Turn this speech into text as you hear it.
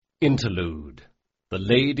Interlude. The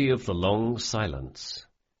Lady of the Long Silence.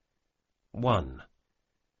 1.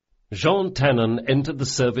 Jean Tannen entered the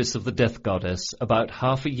service of the Death Goddess about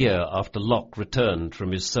half a year after Locke returned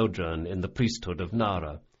from his sojourn in the priesthood of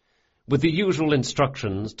Nara, with the usual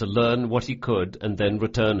instructions to learn what he could and then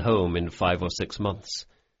return home in 5 or 6 months.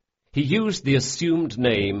 He used the assumed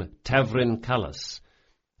name Tavrin Callas,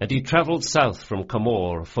 and he travelled south from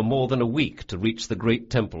Camor for more than a week to reach the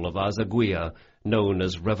great temple of Azaguia, known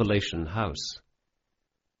as Revelation House.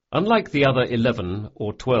 Unlike the other 11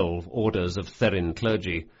 or 12 orders of Therin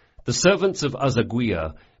clergy, the servants of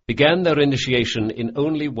Azaguia began their initiation in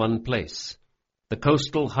only one place. The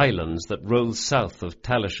coastal highlands that rose south of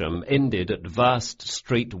Talisham ended at vast,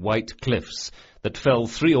 straight white cliffs that fell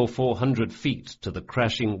 300 or 400 feet to the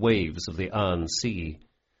crashing waves of the Arn Sea.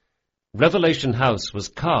 Revelation House was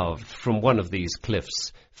carved from one of these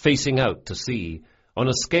cliffs, facing out to sea, on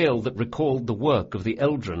a scale that recalled the work of the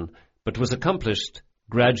Eldrin, but was accomplished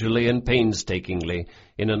gradually and painstakingly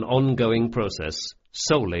in an ongoing process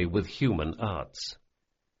solely with human arts.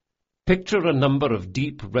 Picture a number of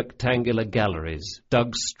deep rectangular galleries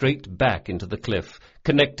dug straight back into the cliff,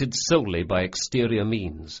 connected solely by exterior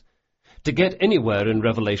means. To get anywhere in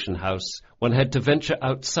Revelation House, one had to venture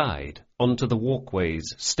outside, onto the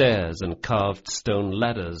walkways, stairs, and carved stone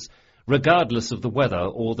ladders, regardless of the weather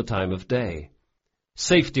or the time of day.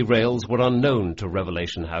 Safety rails were unknown to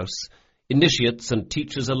Revelation House. Initiates and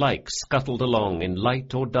teachers alike scuttled along in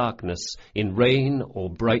light or darkness, in rain or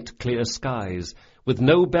bright clear skies, with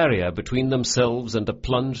no barrier between themselves and a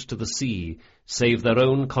plunge to the sea, save their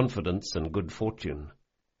own confidence and good fortune.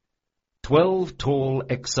 12 tall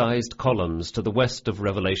excised columns to the west of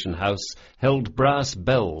Revelation House held brass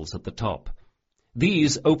bells at the top.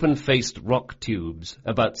 These open-faced rock tubes,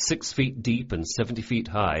 about 6 feet deep and 70 feet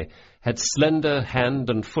high, had slender hand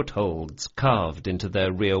and footholds carved into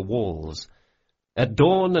their rear walls. At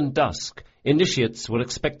dawn and dusk, initiates were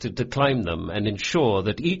expected to climb them and ensure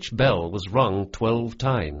that each bell was rung 12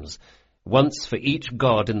 times, once for each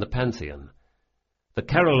god in the pantheon. The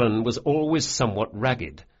carillon was always somewhat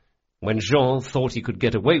ragged. When Jean thought he could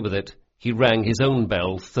get away with it, he rang his own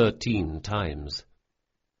bell 13 times.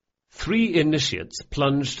 3 initiates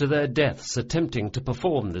plunged to their deaths attempting to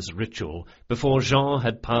perform this ritual before Jean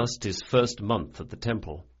had passed his first month at the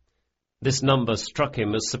temple. This number struck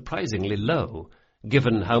him as surprisingly low,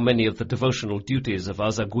 given how many of the devotional duties of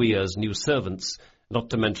Azaguia's new servants,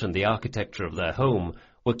 not to mention the architecture of their home,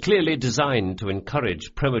 were clearly designed to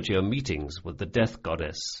encourage premature meetings with the Death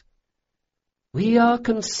Goddess. "We are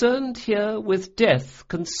concerned here with death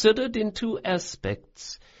considered in 2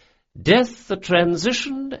 aspects. Death the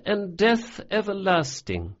transition and death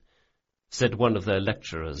everlasting," said one of their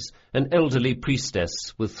lecturers, an elderly priestess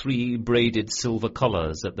with 3 braided silver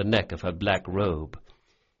collars at the neck of her black robe.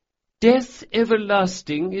 "Death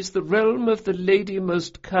everlasting is the realm of the Lady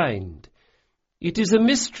Most Kind. It is a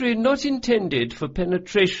mystery not intended for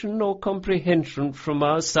penetration or comprehension from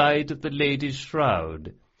our side of the Lady's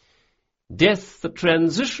shroud. Death the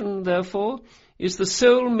transition, therefore, is the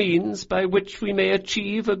sole means by which we may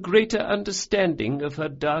achieve a greater understanding of her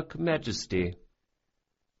dark majesty.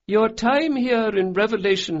 Your time here in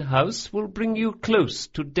Revelation House will bring you close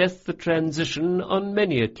to Death the Transition on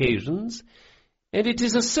many occasions, and it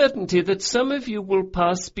is a certainty that some of you will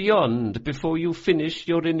pass beyond before you finish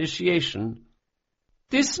your initiation.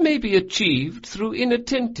 This may be achieved through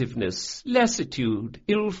inattentiveness, lassitude,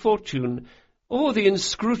 ill fortune, or the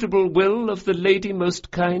inscrutable will of the Lady Most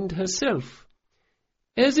Kind herself.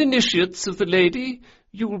 As initiates of the Lady,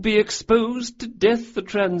 you will be exposed to Death the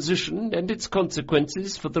Transition and its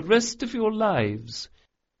consequences for the rest of your lives.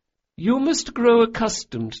 You must grow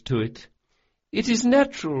accustomed to it. It is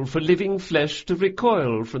natural for living flesh to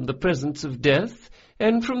recoil from the presence of death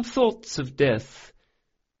and from thoughts of death.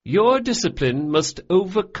 Your discipline must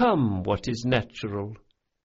overcome what is natural."